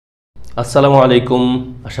আসসালামু আলাইকুম,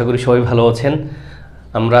 আশা করি সবাই ভালো আছেন।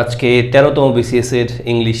 আমরা আজকে 13তম বিসিএস এর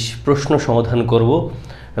ইংলিশ প্রশ্ন সমাধান করব।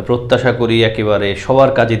 প্রত্যাশা করি একেবারে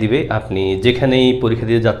সবার কাজে দিবে। আপনি যেখানেই পরীক্ষা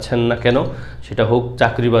দিয়ে যাচ্ছেন না কেন, সেটা হোক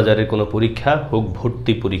চাকরি বাজারের কোনো পরীক্ষা, হোক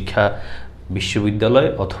ভর্তি পরীক্ষা, বিশ্ববিদ্যালয়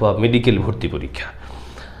অথবা মেডিকেল ভর্তি পরীক্ষা।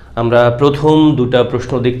 আমরা প্রথম দুটা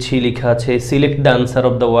প্রশ্ন দেখছি, লেখা আছে select the answer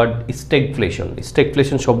of the word stagflation.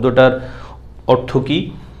 Stagflation শব্দটার অর্থ কী?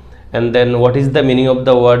 And then what is the meaning of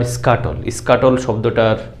the word স্কাটল। স্কাটল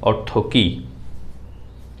শব্দটার অর্থ কী?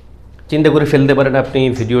 চিন্তা করে ফেলতে পারেন আপনি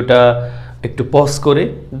ভিডিওটা একটু পজ করে,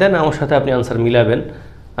 দেন আমার সাথে আপনি আনসার মিলাবেন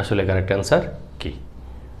আসলে কারেক্ট আনসার কী।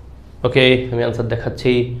 ওকে, আমি আনসার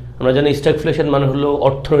দেখাচ্ছি। আমরা জানি স্ট্যাগফ্লেশন মানে হলো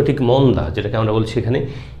অর্থনৈতিক মন্দা, যেটাকে আমরা বলছি এখানে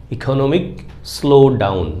economic slow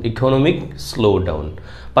down. Economic slow down.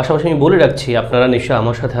 পাশাপাশি আমি বলে রাখছি, আপনারা নিশ্চয়ই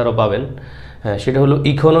আমার সাথে আরও পাবেন। হ্যাঁ, সেটা হলো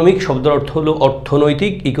ইকোনমিক শব্দের অর্থ হলো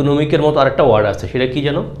অর্থনৈতিক। ইকোনমিকের মতো আরেকটা ওয়ার্ড আছে, সেটা কি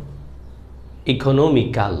যেন?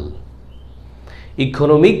 ইকোনমিক্যাল।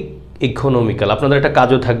 ইকোনমিক্যাল। আপনাদের একটা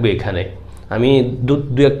কাজও থাকবে এখানে। আমি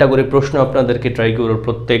দু একটা করে প্রশ্ন আপনাদেরকে ট্রাই করব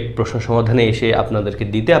প্রত্যেক প্রশ্ন সমাধানে এসে আপনাদেরকে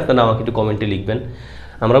দিতে। আপনারা আমাকে একটু কমেন্টে লিখবেন।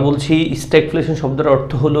 আমরা বলছি স্ট্যাগফ্লেশন শব্দের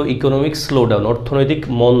অর্থ হলো ইকোনমিক স্লোডাউন, অর্থনৈতিক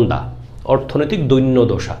মন্দা, অর্থনৈতিক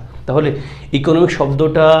দৈন্যদশা। তাহলে ইকোনমিক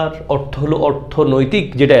শব্দটার অর্থ হলো অর্থনৈতিক,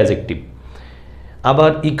 যেটা অ্যাডজেক্টিভ।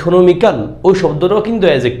 আবার ইকোনমিক্যাল ওই শব্দটাও কিন্তু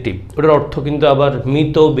অ্যাডজেক্টিভ, ওটার অর্থ কিন্তু আবার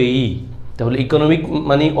মিতব্যয়ী। তাহলে ইকোনমিক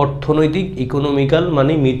মানে অর্থনৈতিক, ইকোনমিক্যাল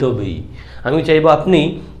মানে মিতব্যয়ী। আমি চাইবো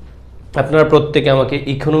আপনারা প্রত্যেকে আমাকে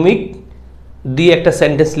ইকোনমিক দিয়ে একটা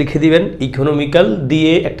সেন্টেন্স লিখে দিবেন, ইকোনমিক্যাল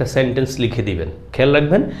দিয়ে একটা সেন্টেন্স লিখে দিবেন। খেয়াল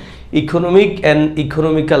রাখবেন, ইকোনমিক অ্যান্ড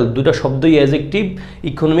ইকোনমিক্যাল দুটা শব্দই অ্যাডজেক্টিভ।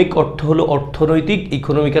 ইকোনমিক অর্থ হলো অর্থনৈতিক,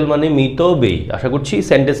 ইকোনমিক্যাল মানে মিতব্যয়ী। আশা করছি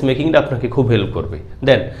সেন্টেন্স মেকিংটা আপনাকে খুব হেল্প করবে।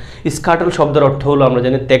 দেন স্কাটল শব্দের অর্থ হলো আমরা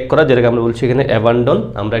জানি ত্যাগ করা, যেটাকে আমরা বলছি এখানে অ্যাবান্ডন।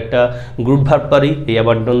 আমরা একটা গ্রুপ ভার্ব পারি, এই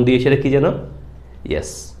অ্যাবান্ডন দিয়ে সেটা কি যেন? Yes,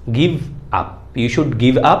 give up. You should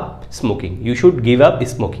give up smoking. You should give up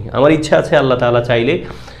smoking. আমার ইচ্ছা আছে, আল্লাহ তাআলা চাইলে,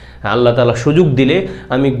 আল্লাহ তাআলা সুযোগ দিলে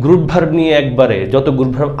আমি গ্রুপ ভার্ব নিয়ে একবারে যত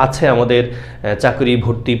গ্রুপ ভার্ব আছে আমাদের চাকরি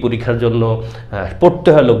ভর্তি পরীক্ষার জন্য পড়তে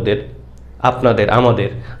হয় লোকদের, আপনাদের আমাদের,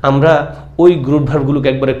 আমরা ওই গ্রুপ ভার্বগুলোকে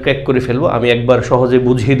একবারে ক্র্যাক করে ফেলবো। আমি একবার সহজে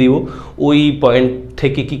বুঝিয়ে দিব, ওই পয়েন্ট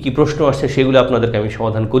থেকে কি কি প্রশ্ন আসছে সেগুলো আপনাদেরকে আমি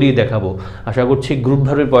সমাধান করিয়ে দেখাবো। আশা করছি গ্রুপ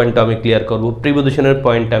ভার্বের পয়েন্টটা আমি ক্লিয়ার করব, প্রিপোজিশনের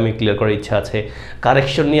পয়েন্টটা আমি ক্লিয়ার করার ইচ্ছা আছে,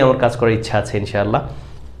 কারেকশন নিয়ে আমার কাজ করার ইচ্ছা আছে ইনশাআল্লাহ।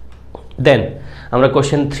 দেন আমরা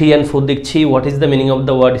কোশ্চেন 3 and 4 দেখছি। What is the meaning of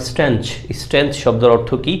the word strange. Strange শব্দের অর্থ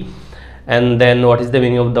কী? And then what is the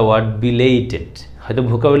meaning of the word belated. হয়তো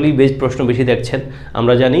ভোকাবুলারি বেসড প্রশ্ন বেশি দেখছেন।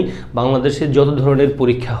 আমরা জানি বাংলাদেশে যত ধরনের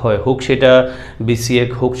পরীক্ষা হয়, হোক সেটা বিসিএ,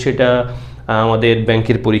 হোক সেটা আমাদের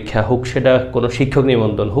ব্যাংকের পরীক্ষা, হোক সেটা কোনো শিক্ষক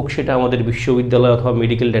নিবন্ধন, হোক সেটা আমাদের বিশ্ববিদ্যালয় অথবা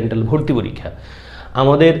মেডিকেল ডেন্টাল ভর্তি পরীক্ষা,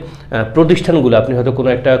 আমাদের প্রতিষ্ঠানগুলো, আপনি হয়তো কোনো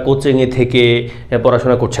একটা কোচিংয়ে থেকে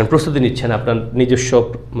পড়াশোনা করছেন, প্রস্তুতি নিচ্ছেন আপনার নিজস্ব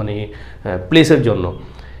মানে প্লেসের জন্য,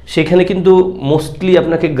 সেখানে কিন্তু মোস্টলি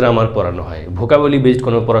আপনাকে গ্রামার পড়ানো হয়। ভোকাবুলারি বেসড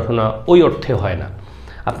কোনো পড়াশোনা ওই অর্থে হয় না।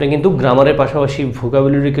 আপনি কিন্তু গ্রামারের পাশাপাশি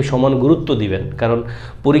ভোকাবুলারিকে সমান গুরুত্ব দিবেন, কারণ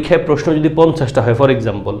পরীক্ষায় প্রশ্ন যদি 50টা হয় ফর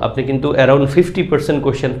এক্সাম্পল, আপনি কিন্তু অ্যারাউন্ড 50%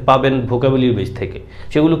 কোয়েশ্চেন পাবেন ভোকাবুলারি বেস থেকে।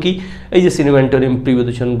 সেগুলো কি? এই যে synonym,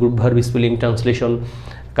 preposition, group verb, spelling, translation,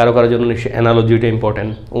 কারো কারোর জন্য নিশ্চয়ই অ্যানালজিটা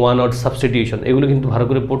ইম্পর্টেন্ট, ওয়ান ওয়ার্ড সাবস্টিটিউশন, এগুলো কিন্তু ভালো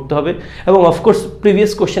করে পড়তে হবে। এবং অফকোর্স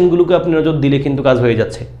প্রিভিয়াস কোশ্চেনগুলোকে আপনি নজর দিলে কিন্তু কাজ হয়ে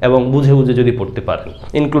যাচ্ছে, এবং বুঝে বুঝে যদি পড়তে পারেন,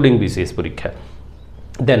 ইনক্লুডিং বিসিএস পরীক্ষা।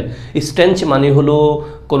 দেন স্ট্রেঞ্জ মানে হলো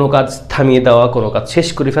কোনো কাজ থামিয়ে দেওয়া, কোনো কাজ শেষ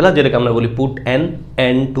করে ফেলা, যেটাকে আমরা বলি put an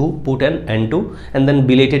end two, put an end two. And then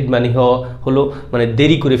belated মানে হলো মানে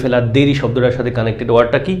দেরি করে ফেলা, দেরি শব্দটার সাথে কানেক্টেড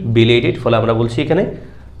ওয়ার্ডটা কি? বিলেটেড। ফলে আমরা বলছি এখানে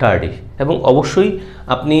টার্ডি। এবং অবশ্যই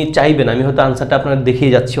আপনি চাইবেন, আমি হয়তো আনসারটা আপনার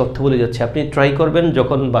দেখিয়ে যাচ্ছি, অর্থ বলে যাচ্ছি, আপনি ট্রাই করবেন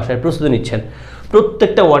যখন বাসায় প্রস্তুতি নিচ্ছেন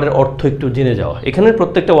প্রত্যেকটা ওয়ার্ডের অর্থ একটু জেনে যাওয়া। এখানের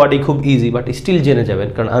প্রত্যেকটা ওয়ার্ডই খুব ইজি, বাট স্টিল জেনে যাবেন,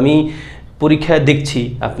 কারণ আমি পরীক্ষায় দেখছি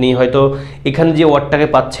আপনি হয়তো এখানে যে ওয়ার্ডটাকে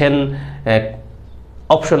পাচ্ছেন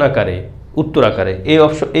অপশন আকারে, উত্তর আকারে,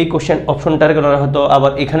 এই কোশ্চেন অপশনটাকে হয়তো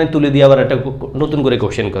আবার এখানে তুলে দিয়ে আবার একটা নতুন করে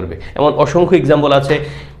কোশ্চেন করবে। এমন অসংখ্য এক্সাম্পল আছে,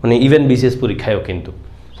 মানে ইভেন বিসিএস পরীক্ষায়ও কিন্তু।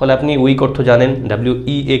 ফলে আপনি উইক অর্থ জানেন,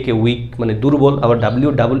 WEA কে উইক মানে দুর্বল, আবার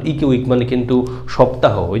WEE কে উইক মানে কিন্তু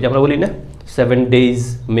সপ্তাহ, ওই যে আমরা বলি না 7 days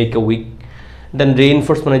make a week. Then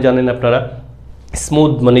reinforce মানে জানেন আপনারা,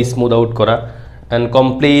 স্মুথ মানে স্মুথ আউট করা। অ্যান্ড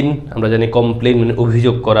কমপ্লেইন, আমরা জানি কমপ্লেইন মানে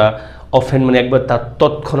অভিযোগ করা। অফেন্ড মানে একবার তার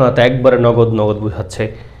তৎক্ষণাৎ একবারে নগদ বোঝাচ্ছে।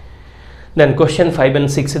 দেন কোশ্চেন 5 and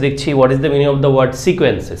 6 দেখছি। What is the meaning of the word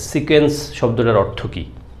sequences. Sequence শব্দটার অর্থ কী?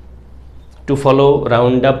 To follow,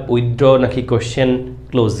 round up, withdraw নাকি question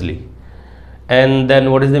closely. And then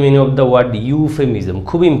what is the meaning of the word euphemism.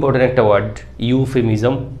 খুবই ইম্পর্টেন্ট একটা ওয়ার্ড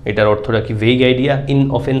ইউফেমিজম। এটার অর্থটা কি? Vague idea,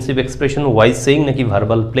 ইনঅফেন্সিভ expression, wise saying নাকি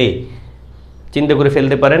verbal play. চিন্তা করে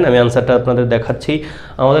ফেলতে পারেন। আমি আনসারটা আপনাদের দেখাচ্ছি।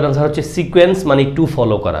 আমাদের আনসার হচ্ছে সিকোয়েন্স মানে টু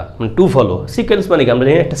ফলো করা, মানে টু ফলো। সিকোয়েন্স মানে কি আমরা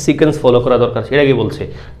জানি একটা সিকোয়েন্স ফলো করা দরকার, সেটা কি বলছে।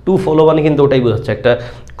 টু ফলো মানে কিন্তু ওটাই বোঝাচ্ছে, একটা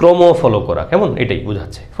ক্রম ফলো করা, কেমন, এটাই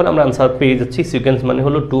বোঝাচ্ছে। ফলে আমরা আনসার পেয়ে যাচ্ছি সিকোয়েন্স মানে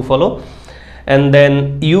হলো to follow. And then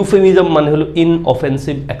euphemism মানে হলো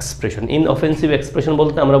ইনঅফেন্সিভ এক্সপ্রেশন। ইনঅফেন্সিভ এক্সপ্রেশন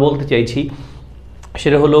বলতে আমরা বলতে চাইছি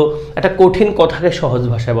সেটা হলো একটা কঠিন কথাকে সহজ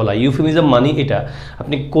ভাষায় বলা। ইউফেমিজম মানে এটা,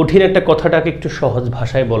 আপনি কঠিন একটা কথাটাকে একটু সহজ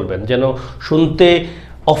ভাষায় বলবেন যেন শুনতে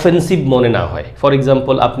অফেন্সিভ মনে না হয়। ফর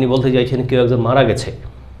এক্সাম্পল, আপনি বলতে চাইছেন কেউ একজন মারা গেছে,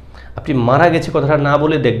 আপনি মারা গেছে কথাটা না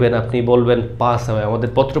বলে দেখবেন আপনি বলবেন পাস হয়। আমাদের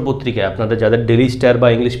পত্রপত্রিকায় আপনাদের যাদের ডেইলি স্টার বা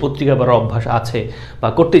ইংলিশ পত্রিকা পড়ার অভ্যাস আছে বা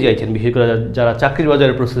করতে চাইছেন, বিশেষ করে যারা চাকরির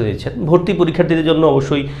বাজারে প্রস্তুতি নিচ্ছেন, ভর্তি পরীক্ষার্থীদের জন্য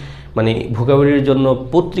অবশ্যই মানে ভোকাবুলারির জন্য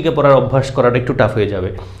পত্রিকা পড়ার অভ্যাস করাটা একটু টাফ হয়ে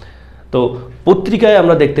যাবে। তো পত্রিকায়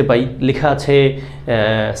আমরা দেখতে পাই লেখা আছে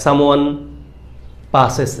সামওয়ান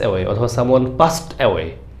পাসেস অ্যাওয়ে অথবা সামওয়ান পাস্ট অ্যাওয়ে।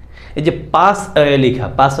 এই যে পাস অ্যাওয়ে লেখা,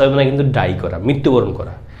 পাস অ্যাওয়ে মানে কিন্তু ডাই করা, মৃত্যুবরণ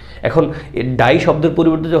করা। এখন ডাই শব্দের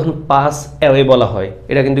পরিবর্তে যখন পাস অ্যাওয়ে বলা হয়,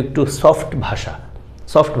 এটা কিন্তু একটু সফট ভাষা,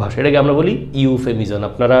 এটাকে আমরা বলি ইউফেমিজম।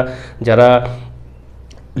 আপনারা যারা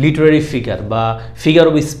লিটারারি ফিগার বা ফিগার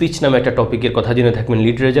অফ স্পিচ নামে একটা টপিকের কথা জেনে থাকবেন,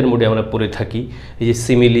 লিটারেচার মোডে আমরা পড়ে থাকি, এই যে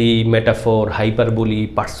simile, metaphor, হাইপারবোলি,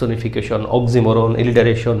 personification, oxymoron,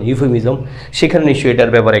 alliteration, euphemism, সেখানে নিশ্চয়ই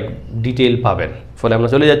এটার ব্যাপারে ডিটেল পাবেন। ফলে আমরা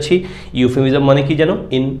চলে যাচ্ছি ইউফেমিজম মানে কি যেন,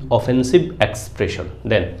 ইনঅফেন্সিভ এক্সপ্রেশন।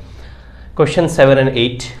 দেন কোয়েশ্চেন 7 and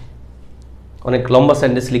 8 অনেক লম্বা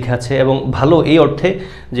সেন্টেন্স লেখা আছে এবং ভালো এই অর্থে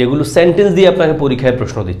যেগুলো সেন্টেন্স দিয়ে আপনাকে পরীক্ষায়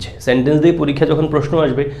প্রশ্ন দিচ্ছে। সেন্টেন্স দিয়ে পরীক্ষায় যখন প্রশ্ন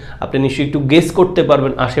আসবে আপনি নিশ্চয়ই একটু গেস করতে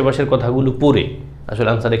পারবেন আশেপাশের কথাগুলো পড়ে আসলে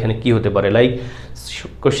আনসার এখানে কি হতে পারে। লাইক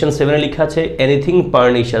কোয়েশ্চেন 7 লেখা আছে anything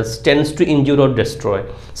পার্নিশাস tends to injury or destroy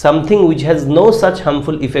something which has no such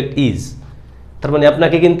harmful effect is. তার মানে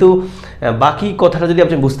আপনাকে কিন্তু বাকি কথাটা যদি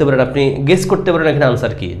আপনি বুঝতে পারেন, আপনি গেস করতে পারেন এখানে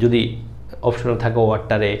আনসার কি, যদি অপশনে থাকা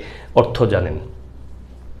ওয়ার্ডটারে অর্থ জানেন।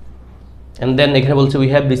 And then এখানে বলছে we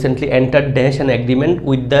have recently entered dash an agreement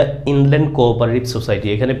with the inland cooperative society.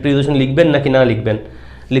 এখানে প্রিপোজিশন লিখবেন নাকি না লিখবেন,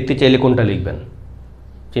 লিখতে চাইলে কোনটা লিখবেন,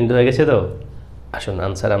 চিন্তা হয়ে গেছে তো। আসুন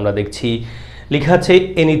আনসার আমরা দেখছি। লেখা আছে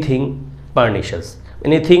এনিথিং পার্নিশাস।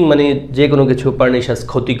 এনিথিং মানে যে কোনো কিছু, পার্নিশাস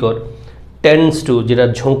ক্ষতিকর, টেন্ডস টু যেটা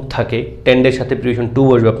ঝোঁক থাকে, টেন্ডের সাথে প্রিপোজিশন টু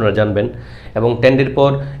বসবে আপনারা জানবেন, এবং টেন্ডের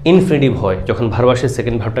পর ইনফিনিটিভ হয় যখন ভার্ব আসে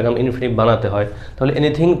সেকেন্ড ভার্বটাকে ইনফিনিটিভ বানাতে হয়, তাহলে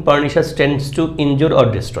anything পার্নিশাস tends to injury or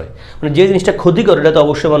destroy, মানে যে জিনিসটা ক্ষতি করে এটা তো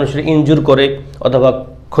অবশ্যই মানুষের ইনজুর করে অথবা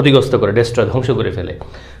ক্ষতিগ্রস্ত করে, ডেস্ট্রয় ধ্বংস করে ফেলে।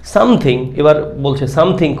 সামথিং, এবার বলছে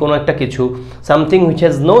সামথিং কোনো একটা কিছু, something which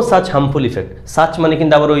has no such harmful effect. Such মানে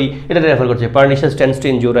কিন্তু আবার ওই এটা রেফার করছে, পার্নিশাস tends to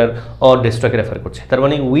injury or ডিস্ট্রয়কে refer করছে। তার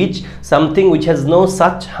মানে which something which has no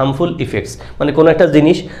such harmful effects, মানে কোনো একটা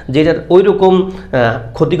জিনিস যেটার ওই রকম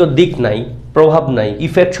ক্ষতিকর দিক নাই, প্রভাব নাই।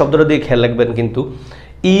 ইফেক্ট শব্দটা দিয়ে খেয়াল রাখবেন কিন্তু।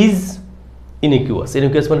 ইজ ইনিকুয়াস,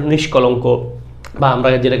 ইনিকুয়াস মানে নিষ্কলঙ্ক বা আমরা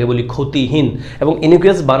যেটাকে বলি ক্ষতিহীন, এবং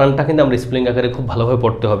ইনিকুয়াস বানানটা কিন্তু আমরা স্পেলিং আকারে খুব ভালোভাবে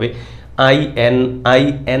পড়তে হবে। ININNOCUOUS,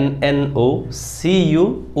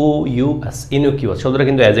 ইনিকুয়াস শব্দটা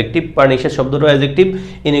কিন্তু অ্যাডজেক্টিভ, পার্নিশাস শব্দটাও অ্যাডজেক্টিভ,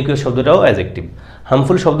 ইনিকুয়াস শব্দটাও অ্যাডজেক্টিভ।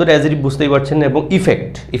 হার্মফুল শব্দটা অ্যাডজেক্টিভ বুঝতেই পারছেন, এবং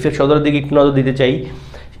ইফেক্ট, ইফেক্ট শব্দটার দিকে একটু নজর দিতে চাই।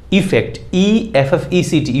 Effect,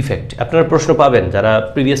 EFFECT, effect. আপনারা প্রশ্ন পাবেন যারা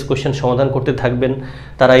প্রিভিয়াস কোয়েশ্চেন সমাধান করতে থাকবেন,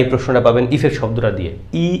 তারা এই প্রশ্নটা পাবেন ইফেক্ট শব্দটা দিয়ে।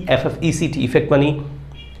 EFFECT, ইফেক্ট মানে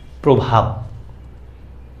প্রভাব,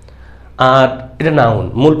 আর এটা নাউন।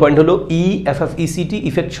 মূল পয়েন্ট হলো EFFECT,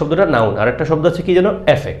 ইফেক্ট শব্দটা নাউন। আর একটা শব্দ আছে কি যেন,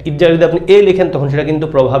 এফেক্ট। এটা যদি আপনি এ লেখেন তখন সেটা কিন্তু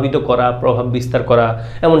প্রভাবিত করা, প্রভাব বিস্তার করা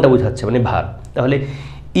এমনটা বোঝাচ্ছে, মানে ভার। তাহলে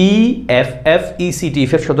EFFECT,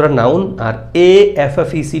 ইফেক্ট শব্দটা নাউন, আর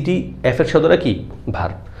AFFECT, এফেক্ট শব্দটা কি,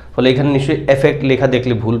 ভার। ফলে এখানে নিশ্চয়ই এফেক্ট লেখা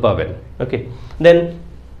দেখলে ভুল পাবেন। ওকে, then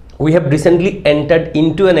we have recently entered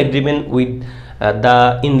into an agreement with the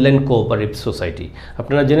inland cooperative society.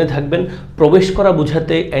 আপনারা জেনে থাকবেন প্রবেশ করা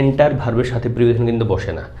বোঝাতে এন্টার ভার্বের সাথে প্রিপোজিশন কিন্তু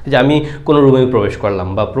বসে না। যে আমি কোনো রুমে প্রবেশ করলাম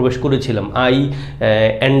বা প্রবেশ করেছিলাম, I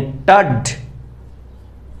entered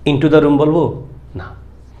into the room বলবো না।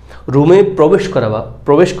 রুমে প্রবেশ করা বা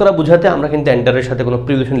প্রবেশ করা বোঝাতে আমরা কিন্তু এন্টারের সাথে কোনো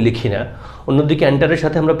প্রিপোজিশন লিখি না। অন্যদিকে এন্টারের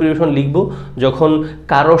সাথে আমরা প্রিপোজিশন লিখব যখন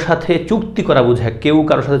কারো সাথে চুক্তি করা বোঝায়, কেউ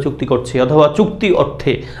কারোর সাথে চুক্তি করছে, অথবা চুক্তি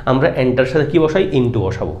অর্থে আমরা এন্টারের সাথে কি বসাই, ইনটু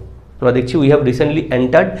বসাবো। আমরা দেখছি we have recently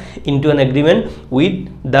entered into an agreement with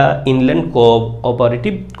the inland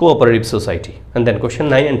cooperative society. And then question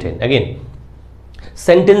 9 and 10 again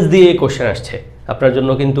sentence দিয়ে কোয়েশ্চেন আসছে আপনার জন্য,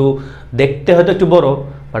 কিন্তু দেখতে হয়তো একটু বড়,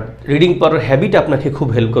 বাট রিডিং পড়ার হ্যাবিট আপনাকে খুব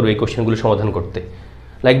হেল্প করবে এই কোয়েশ্চেনগুলো সমাধান করতে।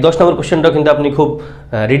 লাইক 10 নম্বর কোয়েশ্চেনটাও কিন্তু আপনি খুব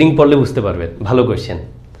রিডিং পড়লে বুঝতে পারবেন, ভালো question.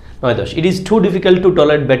 9-10 it is two difficult to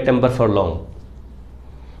tolerate bad temper for long.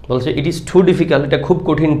 বলছে ইট ইজ টু ডিফিকাল্ট, এটা খুব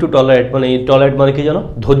কঠিন, টু টলারেট মানে টলারেট মানে কি জানো,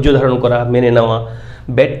 ধৈর্য ধারণ করা, মেনে নেওয়া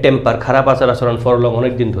ব্যাড টেম্পার, খারাপ আচার আচরণ ফর লং,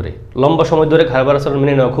 অনেক দিন ধরে, লম্বা সময় ধরে খারাপ আচরণ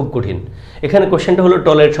মেনে নেওয়া খুব কঠিন। এখানে কোশ্চেনটা হলো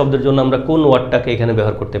টলারেট শব্দের জন্য আমরা কোন ওয়ার্ডটাকে এখানে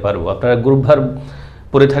ব্যবহার করতে পারবো। আপনারা গ্রুপ ভার্ব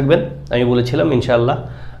পড়ে থাকবেন, আমি বলেছিলাম ইনশাআল্লাহ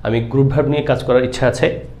আমি গ্রুপ ভার্ব নিয়ে কাজ করার ইচ্ছা আছে,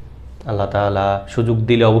 আল্লাহ তাআলা সুযোগ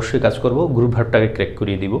দিলে অবশ্যই কাজ করব, গ্রুপ ভার্বটাকে ক্র্যাক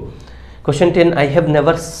করিয়ে দিব। Question 10, I have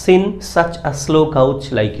never seen such a slow couch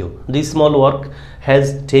like you. This small work has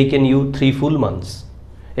taken you 3 full months.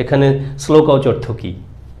 এখানে স্লো কাউচ অর্থ কি?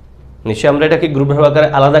 নিশ্চয়ই আমরা এটাকে গ্রুপ ভার্ব আকারে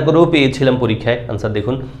আলাদা করেও পেয়েছিলাম পরীক্ষায়। আনসার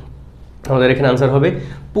দেখুন, আমাদের এখানে আনসার হবে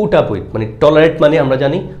পুট আপ উইথ, মানে টলারেট মানে আমরা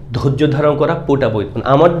জানি ধৈর্য ধারণ করা, পুট আপ উইথ মানে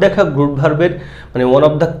আমার দেখা গ্রুপ ভার্বের মানে one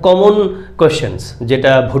of the common questions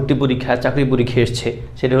যেটা ভর্তি পরীক্ষা চাকরি পরীক্ষায় এসছে,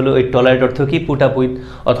 সেটা হলো এই টলারেট অর্থ কি, পুট আপ উইথ,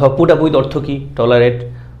 অথবা পুট আপ উইথ অর্থ কি, টলারেট,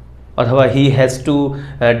 অথবা he has to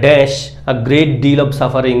dash a great deal of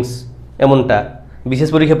sufferings, এমনটা বিশেষ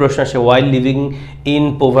পরীক্ষায় প্রশ্ন আসে, ওয়াইল living in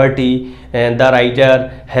poverty the writer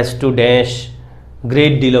has to dash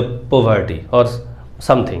great deal of poverty or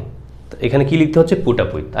something. এখানে কি লিখতে হচ্ছে, put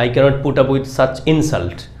up with, I cannot put up with such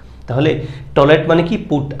insult. তাহলে টলারেট মানে কি,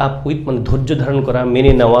 পুট আপ উইথ মানে ধৈর্য ধারণ করা,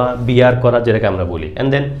 মেনে নেওয়া, বিয়ার করা, যেটাকে আমরা বলি। And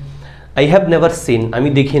then I have never seen, আমি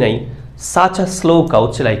দেখি নাই, such a slow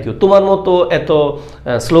couch like you, তোমার মতো এত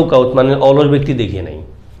স্লো কাউচ মানে অলস ব্যক্তি দেখি নাই।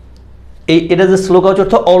 এটা যে স্লো কাউচ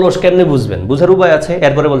অর্থ অলস, কেমনে বুঝবেন, বোঝার উপায় আছে।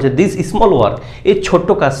 এরপরে বলছে দিস স্মল ওয়ার্ক, এই ছোট্ট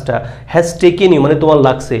কাজটা হ্যাজ টেকেন ইউ মানে তোমার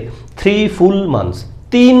লাগছে 3 ফুল মান্থস,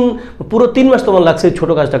 পুরো 3 মাস তোমার লাগছে এই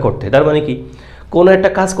ছোটো কাজটা করতে। তার মানে কি, কোনো একটা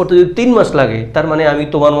কাজ করতে যদি 3 মাস লাগে, তার মানে আমি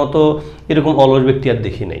তোমার মতো এরকম অলস ব্যক্তি আর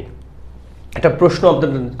দেখি নাই। একটা প্রশ্ন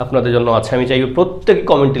আপনাদের জন্য আছে, আমি চাইব প্রত্যেকে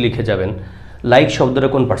কমেন্টে লিখে যাবেন, লাইক শব্দটা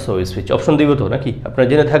কোন পার্টস অফ স্পিচ, অপশন দিব তো নাকি? আপনারা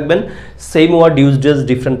জেনে থাকবেন same word used age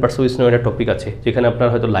different parts of speech নামে একটা টপিক আছে, যেখানে আপনারা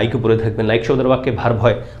হয়তো লাইক উপরে থাকবেন। লাইক শব্দের বাক্যে ভার্ব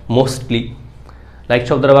হয় মোস্টলি, লাইক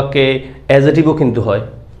শব্দের বাক্যে অ্যাডজেক্টিভও কিন্তু হয়,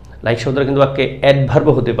 লাইক শব্দটা কিন্তু বাক্যে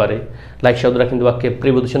অ্যাডভার্বও হতে পারে, লাইক শব্দটা কিন্তু বাক্যে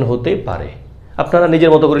প্রিপোজিশন হতে পারে। আপনারা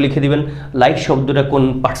নিজের মতো করে লিখে দিবেন লাইক শব্দটা কোন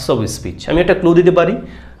পার্টস অফ স্পিচ। আমি একটা ক্লু দিতে পারি,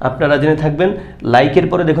 আপনারা জেনে থাকবেন লাইকের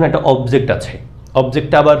পরে দেখুন একটা অবজেক্ট আছে,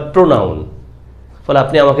 অবজেক্টটা আবার প্রোনাউন। ফলে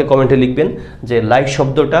আপনি আমাকে কমেন্টে লিখবেন যে লাইক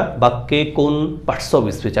শব্দটা বাক্যে কোন পার্টস অফ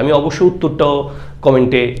স্পিচ। আমি অবশ্যই উত্তরটাও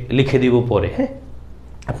কমেন্টে লিখে দিব পরে, হ্যাঁ।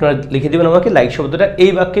 আপনারা লিখে দেবেন আমাকে লাইক শব্দটা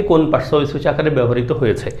এই বাক্যে কোন পার্টস অফ স্পিচ আকারে ব্যবহৃত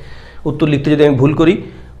হয়েছে। উত্তর লিখতে যদি আমি ভুল করি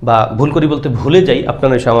বা ভুল করি বলতে ভুলে যাই,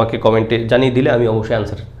 আপনারা এসে আমাকে কমেন্টে জানিয়ে দিলে আমি অবশ্যই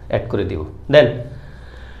অ্যান্সার অ্যাড করে দিব। দেন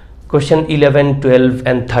কোয়েশ্চেন 11, 12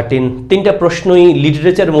 অ্যান্ড 13, 3টা প্রশ্নই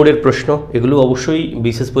লিটারেচার মোডের প্রশ্ন। এগুলো অবশ্যই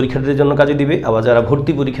বিশেষ পরীক্ষার্থীদের জন্য কাজে দিবে, আবার যারা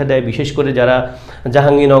ভর্তি পরীক্ষা দেয়, বিশেষ করে যারা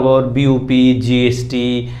জাহাঙ্গীরনগর, বিউপি, জিএসটি,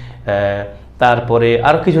 তারপরে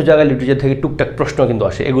আরও কিছু জায়গায় লিটারেচার থেকে টুকটাক প্রশ্ন কিন্তু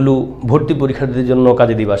আসে, এগুলো ভর্তি পরীক্ষার্থীদের জন্য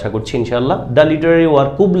কাজে দিবে আশা করছি ইনশাআল্লাহ। দ্য লিটারারি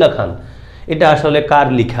ওয়ার্ক কুবলা খান, এটা আসলে কার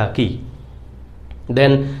লেখা কি?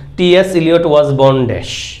 দেন T.S.. Eliot was born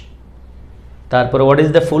dash. তারপরে what is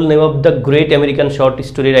the full name of the great American short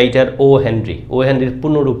story writer O Henry. ও হেনরির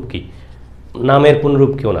পূর্ণরূপ কি, নামের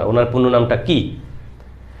পূর্ণরূপ কি, ওনার পূর্ণ নামটা কি?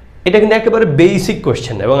 এটা কিন্তু একেবারে বেসিক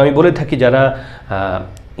কোয়েশ্চেন, এবং আমি বলে থাকি যারা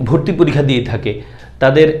ভর্তি পরীক্ষা দিয়ে থাকে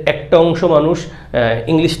তাদের একটা অংশ মানুষ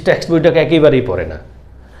ইংলিশ টেক্সট বইটাকে একেবারেই পড়ে না।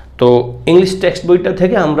 তো ইংলিশ টেক্সট বইটা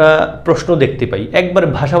থেকে আমরা প্রশ্ন দেখতে পাই একবার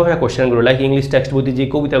ভাষা কোয়েশ্চেনগুলো, লাইক ইংলিশ টেক্সট বইতে যে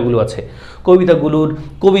কবিতাগুলো আছে, কবিতাগুলোর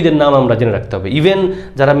কবিদের নাম আমরা জেনে রাখতে হবে। ইভেন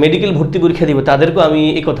যারা মেডিকেল ভর্তি পরীক্ষা দিবে তাদেরকেও আমি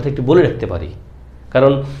এই কথাটা একটু বলে রাখতে পারি,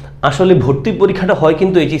 কারণ আসলে ভর্তি পরীক্ষাটা হয়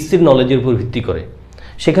কিন্তু এইচএসসির নলেজের উপর ভিত্তি করে।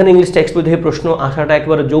 সেখানে ইংলিশ টেক্সট বই থেকে প্রশ্ন আসাটা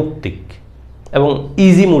একেবারে যৌক্তিক এবং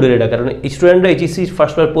ইজি মুডের এটা, কারণ স্টুডেন্টরা এইচএসসি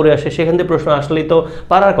ফার্স্ট বার পড়ে আসে, সেখান থেকে প্রশ্ন আসলেই তো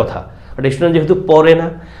পারার কথা। বাট স্টুডেন্ট যেহেতু পড়ে না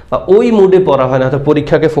বা ওই মুডে পড়া হয় না, হয়তো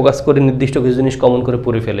পরীক্ষাকে ফোকাস করে নির্দিষ্ট কিছু জিনিস কমন করে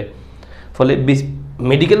পড়ে ফেলে, ফলে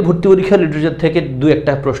মেডিকেল ভর্তি পরীক্ষা লিটারেচার থেকে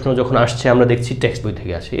 2-1টা প্রশ্ন যখন আসছে আমরা দেখছি টেক্সট বই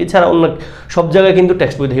থেকে আসে। এছাড়া অন্য সব জায়গায় কিন্তু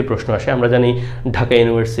টেক্সট বই থেকে প্রশ্ন আসে। আমরা জানি ঢাকা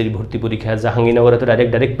ইউনিভার্সিটির ভর্তি পরীক্ষা, জাহাঙ্গীরনগরে তো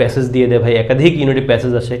ডাইরেক্ট প্যাসেজ দিয়ে দেয় ভাই, একাধিক ইউনিটে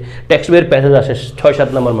প্যাসেজ আসে, টেক্সট বইয়ের প্যাসেজ আসে 6-7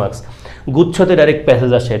 নম্বর মার্কস, গুচ্ছতে ডাইরেক্ট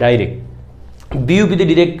প্যাসেজ আসে, ডাইরেক্ট বিউপিতে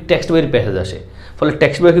ডিরেক্ট টেক্সট বইয়ের প্যাসেজ আসে। ফলে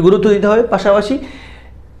টেক্সট বইকে গুরুত্ব দিতে হবে, পাশাপাশি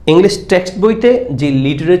ইংলিশ টেক্সট বইতে যে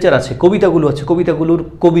লিটারেচার আছে, কবিতাগুলো আছে, কবিতাগুলোর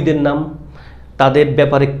কবিদের নাম, তাদের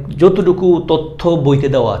ব্যাপারে যতটুকু তথ্য বইতে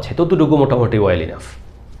দেওয়া আছে ততটুকু মোটামুটি ওয়েল ইনাফ।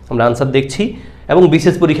 আমরা আনসার দেখছি এবং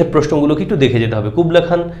বিশেষ পরীক্ষার প্রশ্নগুলোকে একটু দেখে যেতে হবে। কুবলা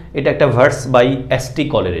খান এটা একটা verse by S T.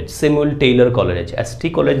 কলেরিজ, Samuel Taylor কলেরিজ। S T.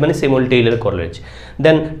 College মানে স্যামুয়েল টেইলর কলেরিজ।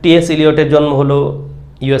 দেন টি.এস. ইলিয়টের জন্ম হলো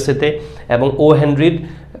ইউএসএতে, এবং ও হেনরির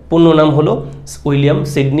পূর্ণ নাম হলো William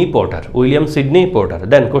Sydney porter, William Sydney porter.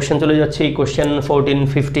 দেন কোশ্চেন চলে যাচ্ছে এই কোশ্চেন 14,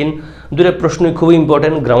 15, দুটো প্রশ্নই খুবই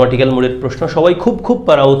ইম্পর্টেন্ট, গ্রামাটিক্যাল মোডের প্রশ্ন, সবাই খুব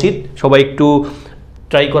পারা উচিত, সবাই একটু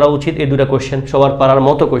ট্রাই করা উচিত। এই দুটো কোশ্চেন সবার পারার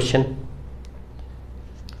মতো কোশ্চেন।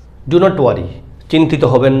 ডু নট ওয়ারি, চিন্তিত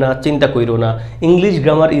হবেন না, চিন্তা কইরো না, English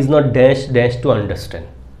grammar is not dash dash to understand.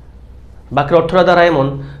 বাক্যের অর্থটা দ্বারা এমন,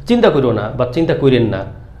 চিন্তা কইরো না বা চিন্তা কইরেন না,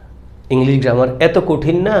 ইংলিশ গ্রামার এত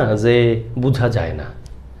কঠিন না যে বোঝা যায় না।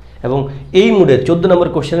 এবং এই মুডের 14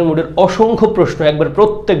 নম্বর কোশ্চেনের মুডের অসংখ্য প্রশ্ন একবার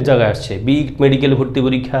প্রত্যেক জায়গায় আসছে, বি মেডিকেল ভর্তি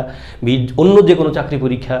পরীক্ষা, বি অন্য যে কোনো চাকরি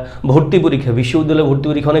পরীক্ষা, ভর্তি পরীক্ষা, বিশ্ববিদ্যালয় ভর্তি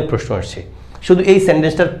পরীক্ষা, অনেক প্রশ্ন আসছে শুধু এই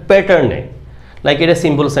সেন্টেন্সটার প্যাটার্নে। লাইক এটা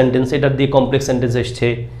সিম্পল সেন্টেন্স, এটা দিয়ে কমপ্লেক্স সেন্টেন্স আসছে,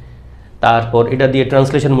 তারপর এটা দিয়ে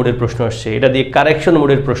ট্রান্সলেশন মোডের প্রশ্ন আসছে, এটা দিয়ে কারেকশন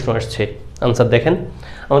মোডের প্রশ্ন আসছে। আনসার দেখেন,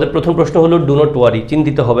 আমাদের প্রথম প্রশ্ন হলো ডু নট ওয়ারি,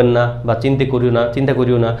 চিন্তিত হবেন না বা চিন্তা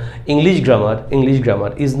করিও না, English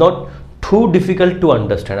grammar is not to difficult to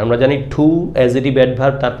understand. আমরা জানি টু অ্যাজেটিভ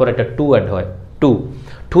অ্যাডভার্ব, তারপর একটা টু অ্যাড হয়,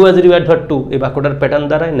 টু অ্যাজেটিভ অ্যাডভার্ব টু, এই বাক্যটার প্যাটার্ন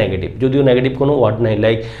দ্বারায় নেগেটিভ, যদিও নেগেটিভ কোনো ওয়ার্ড নাই,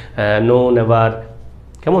 লাইক নো, নেভার,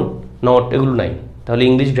 কেমন, নট, এগুলো নাই। তাহলে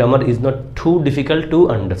English grammar is not to difficult to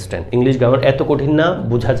understand, English grammar এত কঠিন না,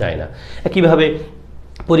 বোঝা যায় না। একইভাবে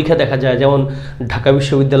পরীক্ষা দেখা যায়, যেমন ঢাকা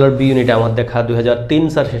বিশ্ববিদ্যালয়ের বি ইউনিটে আমার দেখা 2003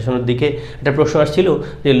 সাল সেশনের দিকে একটা প্রশ্ন আসছিল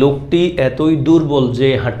যে লোকটি এতই দুর্বল যে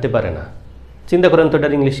হাঁটতে পারে না। চিন্তা করেন তো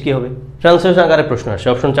এটার ইংলিশ কী হবে? ট্রান্সলেশন আকারে প্রশ্ন আসে,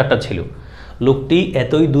 অপশন 4টা ছিল, লোকটি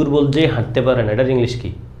এতই দুর্বল যে হাঁটতে পারে না, এটার ইংলিশ কি?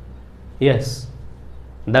 Yes,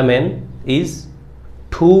 the man is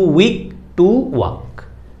two week to walk.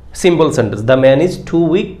 Simple sentence, the man is two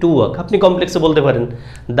week to walk. আপনি কমপ্লেক্সে বলতে পারেন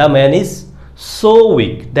the man is so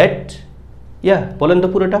weak that, বলেন তো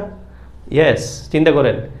পুরোটা। ইয়েস, চিন্তা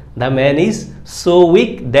করেন, the man is so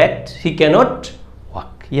weak that he cannot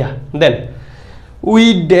walk. Then we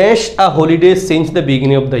dash a holiday since the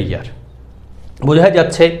beginning of the year. বোঝা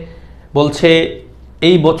যাচ্ছে, বলছে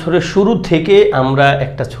এই বছরের শুরু থেকে আমরা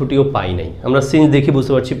একটা ছুটিও পাই নাই। আমরা সিন্স দেখি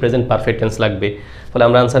বুঝতে পারছি প্রেজেন্ট পারফেক্ট টেন্স লাগবে, ফলে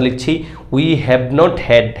আমরা আনসার লিখছি উই হ্যাভ নট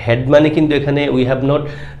হ্যাড মানে কিন্তু এখানে উই হ্যাভ নট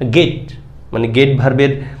গেট, মানে গেট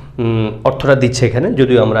ভার্বের অর্থটা দিচ্ছে এখানে,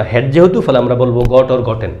 যদিও আমরা হ্যাড যেহেতু, ফলে আমরা বলবো গট অর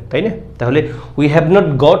গটেন, তাই না? তাহলে উই হ্যাভ নট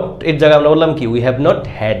গট এর জায়গায় আমরা বললাম কি উই হ্যাভ নট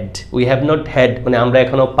হ্যাড, মানে আমরা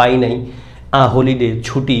এখনও পাই নাই আ হলিডে,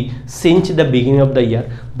 ছুটি, since the beginning of the year,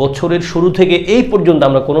 বছরের শুরু থেকে এই পর্যন্ত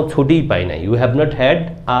আমরা কোনো ছুটিই পাই নাই। You have not had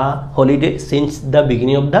a holiday since the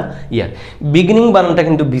beginning of the year. Beginning বানানটা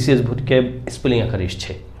কিন্তু বিসিএস ভর্তিকে স্পেলিং আকারে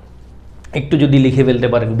এসছে, একটু যদি লিখে ফেলতে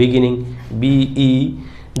পারেন, বিগিনিং,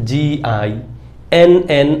 BEGINNING,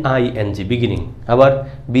 বিগিনিং, আবার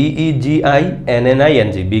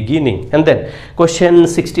BEGINNING, beginning. And then question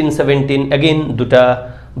 16-17, again দুটা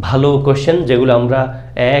ভালো কোয়েশ্চেন যেগুলো আমরা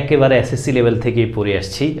একেবারে এসএসসি লেভেল থেকেই পড়ে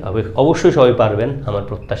আসছি, অবশ্যই সবাই পারবেন আমার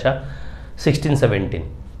প্রত্যাশা। 16-17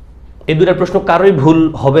 এই দুটার প্রশ্ন কারোই ভুল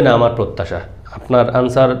হবে না আমার প্রত্যাশা। আপনার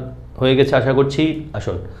আনসার হয়ে গেছে আশা করছি।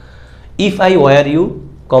 আসুন, if I were you,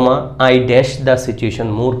 I dash the situation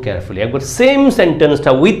more carefully, একবার সেম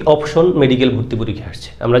সেন্টেন্সটা উইথ অপশন মেডিকেল ভর্তি পরীক্ষা আসছে।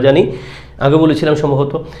 আমরা জানি, আগে বলেছিলাম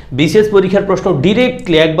সম্ভবত, বিসিএস পরীক্ষার প্রশ্ন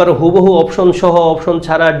ডিরেক্টলি একবার হুবহু অপশন সহ, অপশন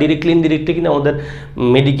ছাড়া, ডিরেক্টলি ইনডিরেক্টলি কিন্তু আমাদের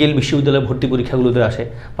মেডিকেল বিশ্ববিদ্যালয় ভর্তি পরীক্ষাগুলোতে আসে।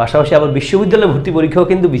 পাশাপাশি আবার বিশ্ববিদ্যালয় ভর্তি পরীক্ষাও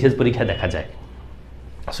কিন্তু বিসিএস পরীক্ষা দেখা যায়।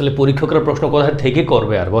 আসলে পরীক্ষকরা প্রশ্ন কোথা থেকে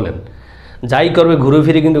করবে আর বলেন, যাই করবে ঘুরে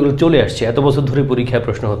ফিরে কিন্তু এগুলো চলে আসছে, এত বছর ধরে পরীক্ষায়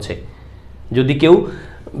প্রশ্ন হচ্ছে। যদি কেউ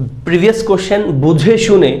প্রিভিয়াস কোশ্চেন বুঝে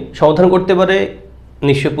শুনে সমাধান করতে পারে,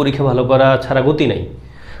 নিশ্চয় পরীক্ষা ভালো করা ছাড়া গতি নেই।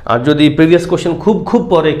 আর যদি প্রিভিয়াস কোশ্চেন খুব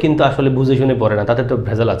পড়ে কিন্তু আসলে বুঝে শুনে পড়ে না, তাতে তো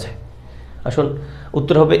ভেজাল আছে। আসুন,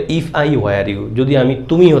 উত্তর হবে ইফ আই ওয়ার ইউ, যদি আমি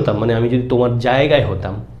তুমি হতাম, মানে আমি যদি তোমার জায়গায়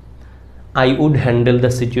হতাম, I would handle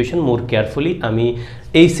the situation more carefully, আমি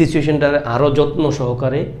এই সিচুয়েশনটার আরও যত্ন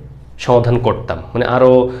সহকারে সমাধান করতাম, মানে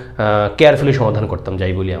আরও কেয়ারফুলি সমাধান করতাম,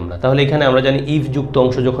 যাই বলি আমরা। তাহলে এখানে আমরা জানি ইফ যুক্ত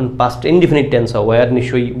অংশ যখন পাস্ট ইনডিফিনিট টেন্স হয়, ওয়ার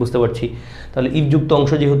নিশ্চয়ই বুঝতে পারছি। তাহলে ইফ যুক্ত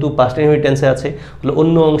অংশ যেহেতু পাস্ট ইনডিফিনিট টেন্সে আছে, তাহলে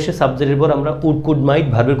অন্য অংশে সাবজেক্টের পর আমরা উড, কুড, মাইট,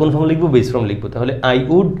 ভার্বের কোন ফর্ম লিখবো? বেস ফর্ম লিখবো। তাহলে আই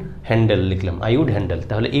উড হ্যান্ডেল লিখলাম, আই উড হ্যান্ডেল।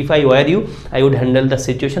 তাহলে if I were you, I would handle the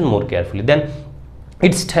situation more carefully. Then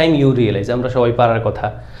it's time you realise, আমরা সবাই পারার কথা,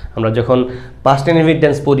 আমরা যখন পাস্ট ইনডিফিনিট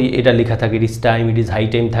টেন্স পড়ি এটা লেখা থাকে it is time, it is high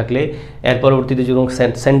time থাকলে এর পরবর্তীতে যখন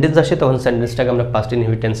সেন্টেন্স আসে তখন সেন্টেন্সটাকে আমরা পাস্ট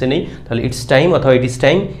ইনডিফিনিট টেন্সে নেই। তাহলে ইটস টাইম অথবা it is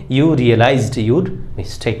time you realised your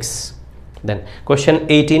mistakes. Then question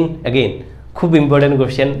 18, again খুব ইম্পর্টেন্ট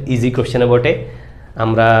কোয়েশ্চেন, ইজি কোয়েশ্চেনে বটে।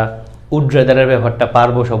 আমরা উড রেদারের ব্যাপারটা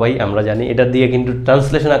পারবো সবাই, আমরা জানি। এটা দিয়ে কিন্তু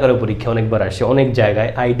ট্রান্সলেশন আকারে পরীক্ষা অনেকবার আসে, অনেক জায়গায়।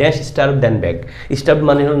 I dash starve then bag, starve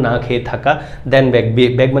মানে হলো না খেয়ে থাকা, দেন ব্যাগ,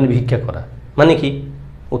 ব্যাগ মানে ভিক্ষা করা, মানে কি?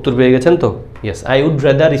 উত্তর পেয়ে গেছেন তো? Yes, I would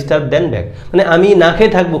rather starve then bag, মানে আমি না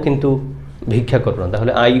খেয়ে থাকবো কিন্তু ভিক্ষা করবো না।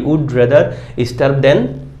 তাহলে I would rather starve then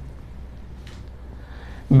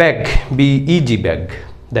bag, BEG bag.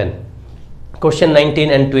 Then question 19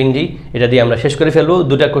 and 20, এটা দিয়ে আমরা শেষ করে ফেলবো।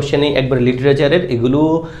 দুটা কোশ্চেনই একবার লিটারেচারের, এগুলো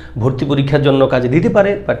ভর্তি পরীক্ষার জন্য কাজে দিতে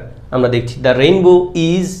পারে, বাট আমরা দেখছি দ্য রেইনবো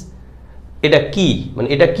ইজ, এটা কি, মানে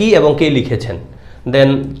এটা কি এবং কে লিখেছেন? দেন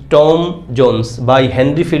Tom Jones by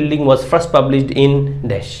Henry fielding was first published in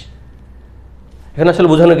dash. এখানে আসলে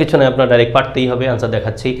বোঝানোর কিছু নয়, আপনার ডাইরেক্ট পারতেই হবে। আনসার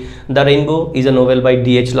দেখাচ্ছি, the rainbow is a novel by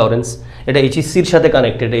DH. Lawrence. এটা এইচএসসির সাথে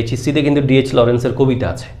কানেক্টেড, এইচএসসিতে কিন্তু ডি.এইচ. লরেন্সের কবিতা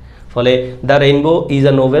আছে, ফলে the rainbow is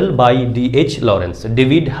a novel by DH. Lawrence.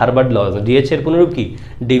 David Herbert Lawrence, DH এর পুনরূপ কি?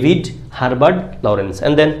 David Herbert Lawrence.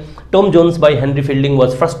 And then Tom Jones by Henry fielding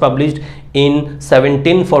was first published in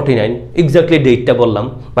 1749। Exactly ডেটটা বললাম,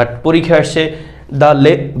 but পরীক্ষা আসছে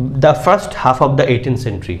the first half of the 18th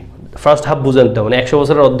century. First half বুঝেন তো, মানে 100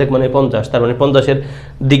 বছরের অর্ধেক মানে 50, তার মানে 50-এর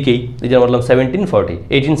দিকেই, এই যে বললাম 1740।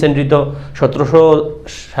 18th সেঞ্চুরি তো 1700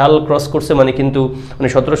 সাল ক্রস করছে, মানে কিন্তু মানে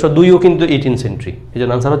 1702ও কিন্তু 18th সেঞ্চুরি। এই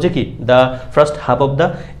জন্য আনসার হচ্ছে কি? The first half of the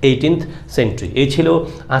 18th century. এই ছিল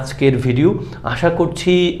আজকের ভিডিও। আশা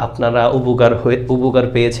করছি আপনারা উপকার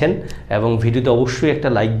পেয়েছেন, এবং ভিডিওতে অবশ্যই একটা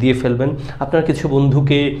লাইক দিয়ে ফেলবেন। আপনার কিছু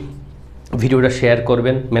বন্ধুকে ভিডিওটা শেয়ার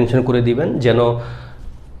করবেন, মেনশন করে দিবেন যেন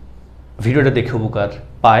ভিডিওটা দেখে উপকার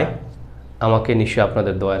পায়। আমাকে নিশ্চয়ই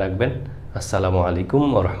আপনাদের দোয়া রাখবেন। আসসালামু আলাইকুম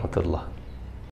ওয়া রাহমাতুল্লাহ।